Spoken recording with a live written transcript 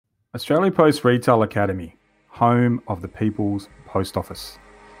Australia Post Retail Academy, home of the People's Post Office.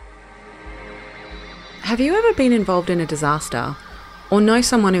 Have you ever been involved in a disaster or know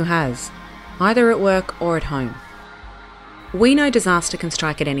someone who has, either at work or at home? We know disaster can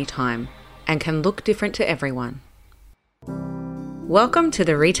strike at any time and can look different to everyone. Welcome to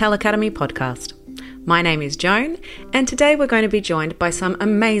the Retail Academy podcast. My name is Joan, and today we're going to be joined by some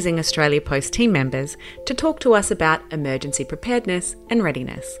amazing Australia Post team members to talk to us about emergency preparedness and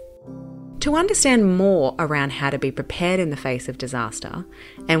readiness. To understand more around how to be prepared in the face of disaster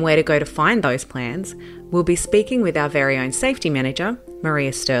and where to go to find those plans, we'll be speaking with our very own safety manager,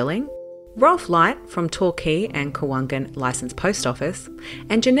 Maria Sterling, Rolf Light from Torquay and Koowangan Licensed Post Office,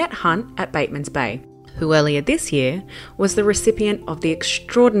 and Jeanette Hunt at Batemans Bay, who earlier this year was the recipient of the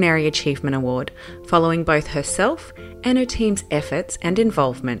Extraordinary Achievement Award following both herself and her team's efforts and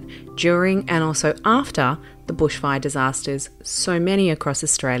involvement during and also after the bushfire disasters so many across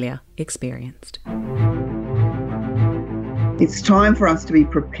Australia experienced. It's time for us to be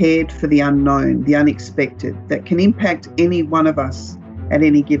prepared for the unknown, the unexpected, that can impact any one of us at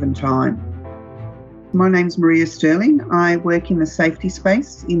any given time. My name's Maria Sterling. I work in the safety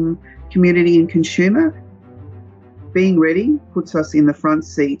space in community and consumer. Being ready puts us in the front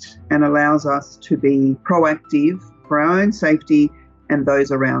seat and allows us to be proactive for our own safety and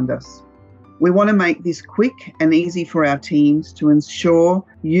those around us. We want to make this quick and easy for our teams to ensure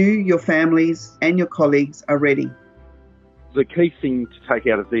you, your families and your colleagues are ready. The key thing to take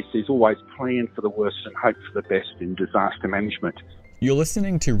out of this is always plan for the worst and hope for the best in disaster management. You're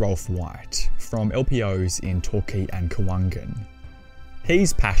listening to Rolf White from LPOs in Torquay and Koowangan.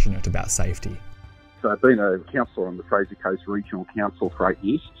 He's passionate about safety. So I've been a councillor on the Fraser Coast Regional Council for 8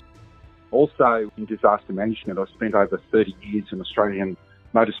 years. Also in disaster management, I've spent over 30 years in Australian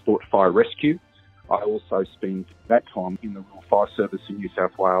Motorsport Fire Rescue. I also spent that time in the Rural Fire Service in New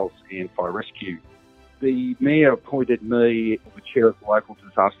South Wales and Fire Rescue. The Mayor appointed me the Chair of the local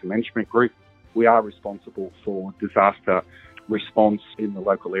disaster management group. We are responsible for disaster response in the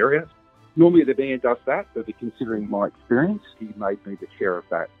local area. Normally the Mayor does that, but considering my experience, he made me the Chair of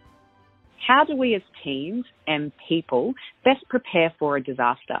that. How do we as teams and people best prepare for a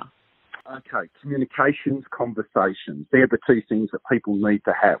disaster? Okay, communications, conversations, they're the two things that people need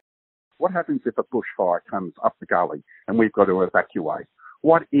to have. What happens if a bushfire comes up the gully and we've got to evacuate?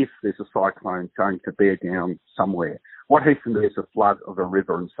 What if there's a cyclone going to bear down somewhere? What if there's a flood of a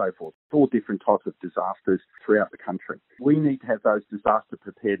river and so forth? All different types of disasters throughout the country. We need to have those disaster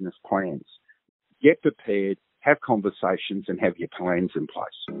preparedness plans. Get prepared, have conversations and have your plans in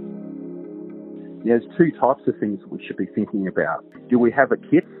place. There's two types of things we should be thinking about. Do we have a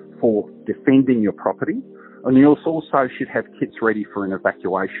kit for defending your property? And you also should have kits ready for an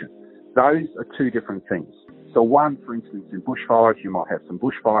evacuation. Those are two different things. So one, for instance, in bushfires, you might have some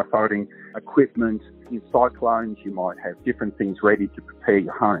bushfire fighting equipment. In cyclones, you might have different things ready to prepare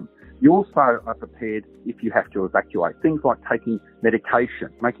your home. You also are prepared if you have to evacuate. Things like taking medication,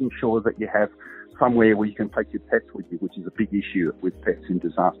 making sure that you have somewhere where you can take your pets with you, which is a big issue with pets in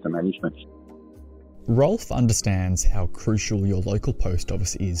disaster management. Rolf understands how crucial your local post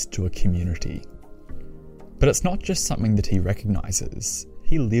office is to a community. But it's not just something that he recognises,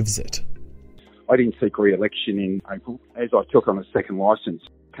 he lives it. I didn't seek re-election in April as I took on a second licence.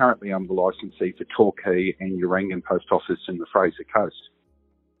 Currently I'm the licensee for Torquay and Urangan Post Office in the Fraser Coast.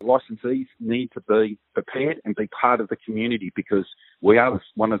 Licensees need to be prepared and be part of the community because we are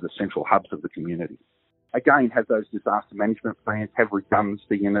one of the central hubs of the community. Again, have those disaster management plans, have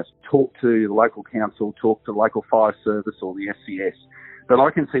redundancy in it, talk to the local council, talk to local fire service or the SCS. But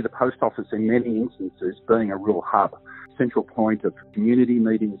I can see the post office in many instances being a real hub, central point of community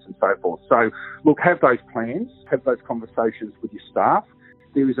meetings and so forth. So, look, have those plans, have those conversations with your staff.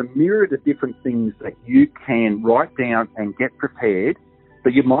 There is a myriad of different things that you can write down and get prepared,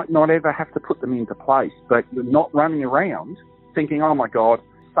 but you might not ever have to put them into place. But you're not running around thinking, oh my God,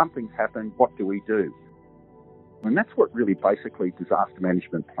 something's happened, what do we do? And that's what really basically disaster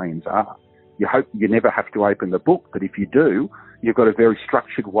management plans are. You hope you never have to open the book, but if you do, you've got a very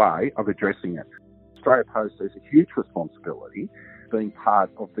structured way of addressing it. Australia Post has a huge responsibility being part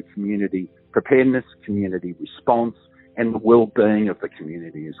of the community preparedness, community response, and the well-being of the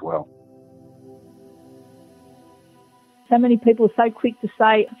community as well. So many people are so quick to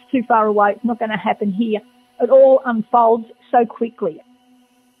say, it's too far away, it's not going to happen here. It all unfolds so quickly.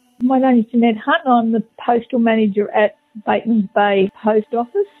 My name is Jeanette Hunt. I'm the postal manager at Batemans Bay Post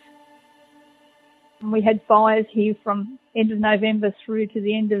Office. We had fires here from end of November through to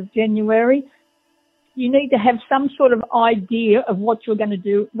the end of January. You need to have some sort of idea of what you're going to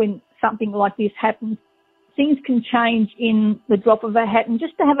do when something like this happens. things can change in the drop of a hat, and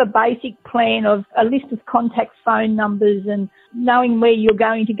just to have a basic plan of a list of contact phone numbers and knowing where you're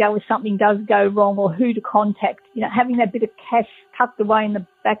going to go if something does go wrong or who to contact, having that bit of cash tucked away in the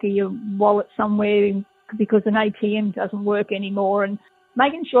back of your wallet somewhere because an ATM doesn't work anymore, and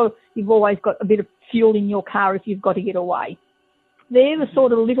making sure you've always got a bit of fuel in your car if you've got to get away. They're the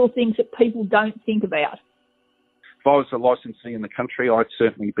sort of little things that people don't think about. If I was a licensee in the country, I'd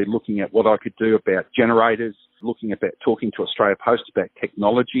certainly be looking at what I could do about generators, looking about talking to Australia Post about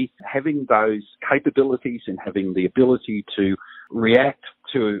technology, having those capabilities and having the ability to react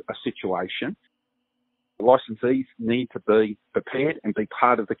to a situation. Licensees need to be prepared and be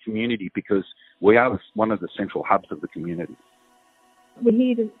part of the community because we are one of the central hubs of the community. We're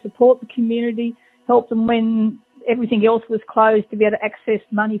here to support the community, help them when everything else was closed, to be able to access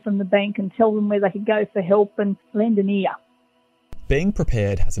money from the bank and tell them where they could go for help and lend an ear. Being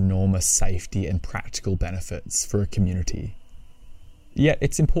prepared has enormous safety and practical benefits for a community. Yet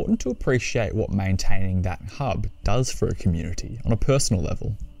it's important to appreciate what maintaining that hub does for a community on a personal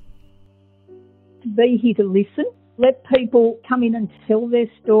level. To be here to listen, let people come in and tell their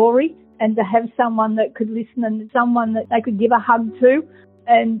story, and to have someone that could listen and someone that they could give a hug to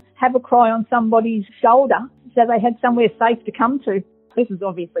and have a cry on somebody's shoulder so they had somewhere safe to come to. This was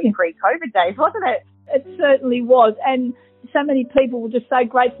obviously pre-COVID days, wasn't it? It certainly was. And so many people were just so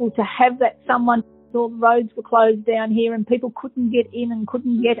grateful to have that someone. All the roads were closed down here and people couldn't get in and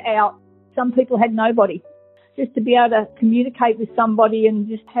couldn't get out. Some people had nobody. Just to be able to communicate with somebody and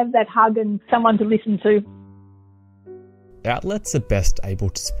just have that hug and someone to listen to. Outlets are best able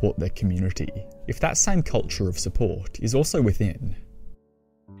to support their community if that same culture of support is also within.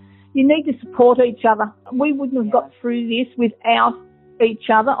 You need to support each other. We wouldn't have got through this without each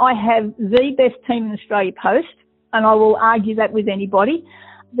other. I have the best team in Australia Post, and I will argue that with anybody.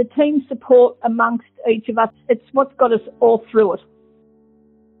 The team support amongst each of us, it's what's got us all through it.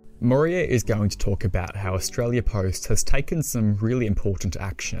 Maria is going to talk about how Australia Post has taken some really important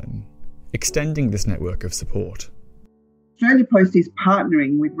action, extending this network of support. Australia Post is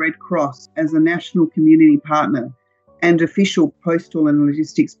partnering with Red Cross as a national community partner and official postal and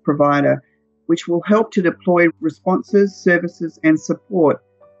logistics provider, which will help to deploy responses, services and support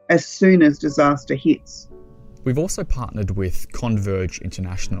as soon as disaster hits. We've also partnered with Converge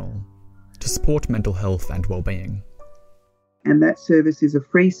International to support mental health and wellbeing. And that service is a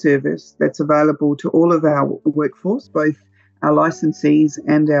free service that's available to all of our workforce, both our licensees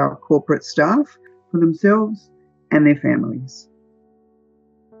and our corporate staff, for themselves and their families.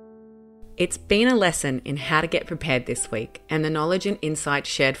 It's been a lesson in how to get prepared this week, and the knowledge and insight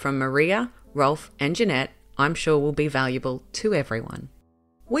shared from Maria, Rolf and Jeanette I'm sure will be valuable to everyone.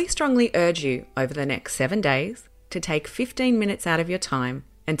 We strongly urge you over the next 7 days to take 15 minutes out of your time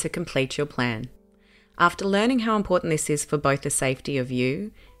and to complete your plan. After learning how important this is for both the safety of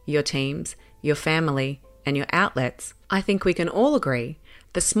you, your teams, your family and your outlets, I think we can all agree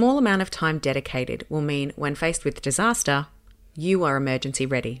the small amount of time dedicated will mean when faced with disaster, you are emergency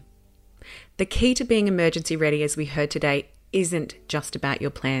ready. The key to being emergency ready, as we heard today, isn't just about your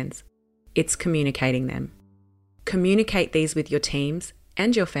plans. It's communicating them. Communicate these with your teams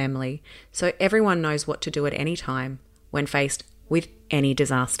and your family so everyone knows what to do at any time when faced with any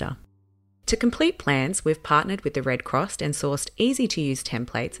disaster. To complete plans, we've partnered with the Red Cross and sourced easy-to-use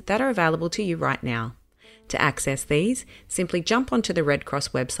templates that are available to you right now. To access these, simply jump onto the Red Cross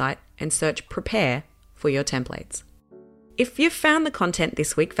website and search Prepare for your templates. If you've found the content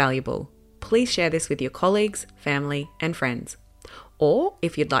this week valuable, please share this with your colleagues, family and friends. Or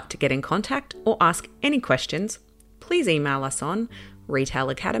if you'd like to get in contact or ask any questions, please email us on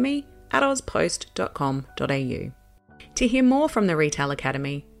retailacademy@ozpost.com.au. To hear more from the Retail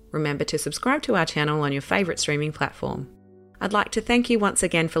Academy, remember to subscribe to our channel on your favourite streaming platform. I'd like to thank you once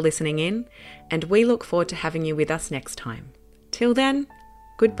again for listening in, and we look forward to having you with us next time. Till then,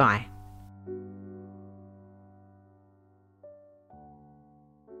 goodbye.